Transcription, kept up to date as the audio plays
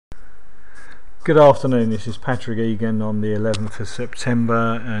Good afternoon, this is Patrick Egan on the 11th of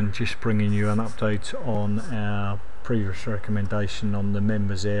September and just bringing you an update on our previous recommendation on the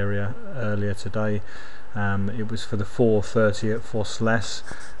members area earlier today. It was for the 4:30 at Foss,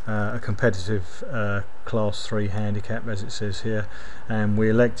 a competitive class 3 handicap as it says here, and we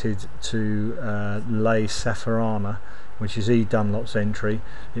elected to lay Safarana, which is E. Dunlop's entry.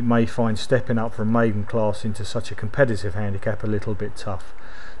 It may find stepping up from maiden class into such a competitive handicap a little bit tough.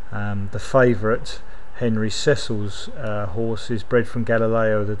 The favourite, Henry Cecil's horse, is bred from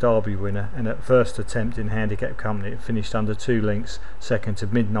Galileo, the Derby winner, and at first attempt in handicap company it finished under 2 lengths second to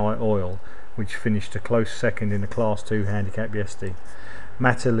Midnight Oil, which finished a close second in the class 2 handicap yesterday.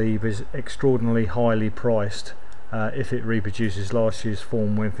 Matalib is extraordinarily highly priced if it reproduces last year's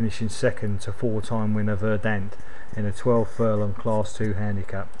form when finishing second to 4-time winner Verdant in a 12 furlong class 2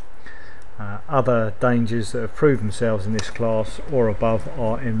 handicap. Other dangers that have proved themselves in this class or above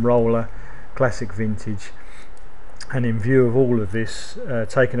are Enroller, Classic Vintage, and in view of all of this,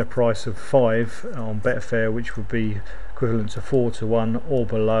 taking a price of 5 on Betfair, which would be equivalent to 4-1 or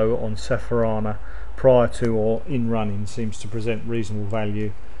below on Safarana prior to or in running, seems to present reasonable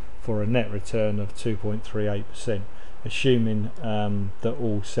value for a net return of 2.38%, assuming that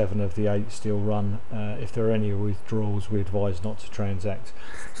all 7 of the 8 still run. If there are any withdrawals, we advise not to transact.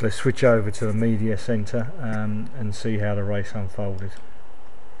 So let's switch over to the media centre and see how the race unfolded.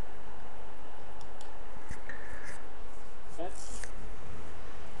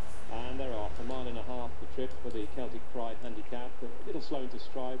 And they're off, 1.5 miles the trip for the Celtic Pride handicap. A little slow into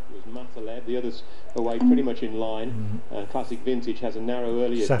stride was Mataleb, the others away pretty much in line. Classic Vintage has a narrow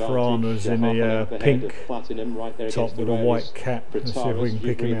early Safarana's in the pink Platinum right there top with a white cap. Let's see if we can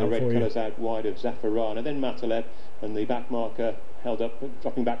pick him out the red for colours you. out wide of Safarana, then Mataleb, and the back marker held up,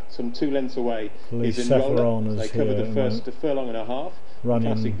 dropping back some 2 lengths away is Enroller. They cover the first furlong and a half.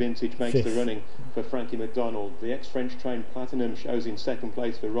 Classic Vintage makes the running for Frankie McDonald. The ex-French trained Platinum shows in second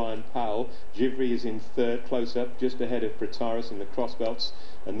place for Ryan Powell. Givry is in third, close up, just ahead of Pretaris in the crossbelts.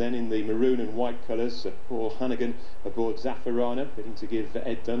 And then in the maroon and white colours, Paul Hannigan aboard Zafarana, bidding to give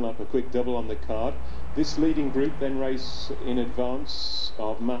Ed Dunlop a quick double on the card. This leading group then race in advance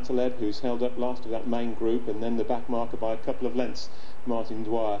of Mataleb, who's held up last of that main group, and then the back marker by a couple of lengths, Martin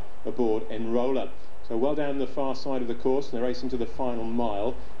Dwyer aboard Enroller. So well down the far side of the course, and they're racing to the final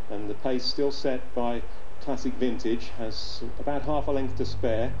mile, and the pace still set by Classic Vintage, has about half a length to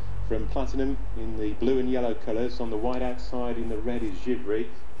spare from Platinum in the blue and yellow colours. On the white outside in the red is Givry,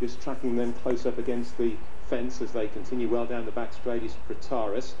 just tracking them close up against the fence as they continue well down the back straight is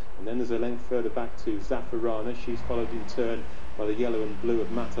Pretaris, and then there's a length further back to Zafarana. She's followed in turn by the yellow and blue of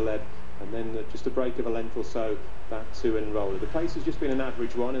Mataleb, and then just a break of a length or so back to Enroller. The pace has just been an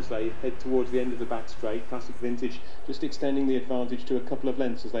average one as they head towards the end of the back straight. Classic Vintage just extending the advantage to a couple of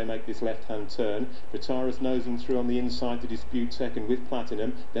lengths as they make this left-hand turn. Pretaris nosing through on the inside to dispute second with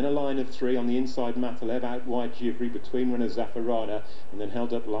Platinum. Then a line of 3 on the inside Mataleb, out wide Givry, between runners Zafarana, and then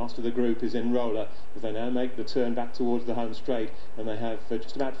held up last of the group is Enroller as they now make the turn back towards the home straight, and they have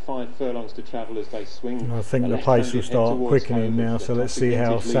just about 5 furlongs to travel as they swing. I think the pace will start quickening now, so let's see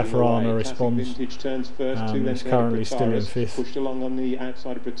how Safarana responds. Vintage turns first, 2 lengths currently still in 5th. Pushed along on the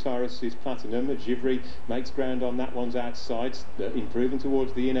outside of Pretaris is Platinum. Givry makes ground on that one's outside. Improving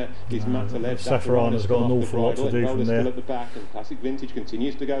towards the inner is Mataleb. Safarana's got an awful lot to do from there. At the back, and Classic Vintage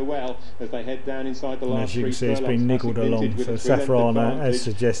continues to go well as they head down inside the last 3 furlongs. As you can see, it's been niggled along, so Safarana, as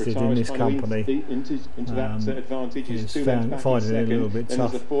suggested in this company, into that advantage is 2 lengths back finding it a little bit then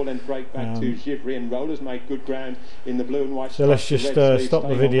tough. There's a 4-length break back to Givry, and Rollers made good ground in the blue and white. So let's just stop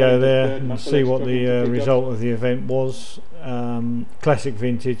the video there and see what the result of the event was. Classic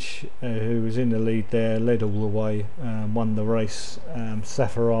Vintage, who was in the lead there, led all the way, won the race.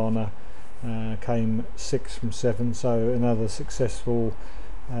 Safarana came 6 from 7, so another successful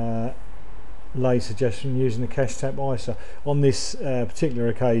lay suggestion using the Cashtap ISA. On this particular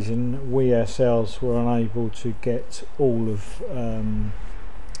occasion, we ourselves were unable to get all of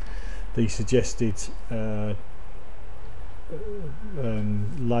the suggested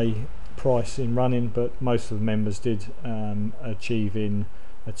lay price in running, but most of the members did achieve in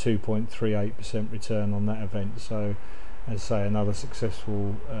a 2.38% return on that event. So, as I say, another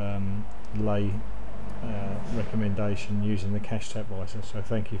successful lay recommendation using the Cashtap ISA. So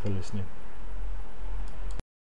thank you for listening.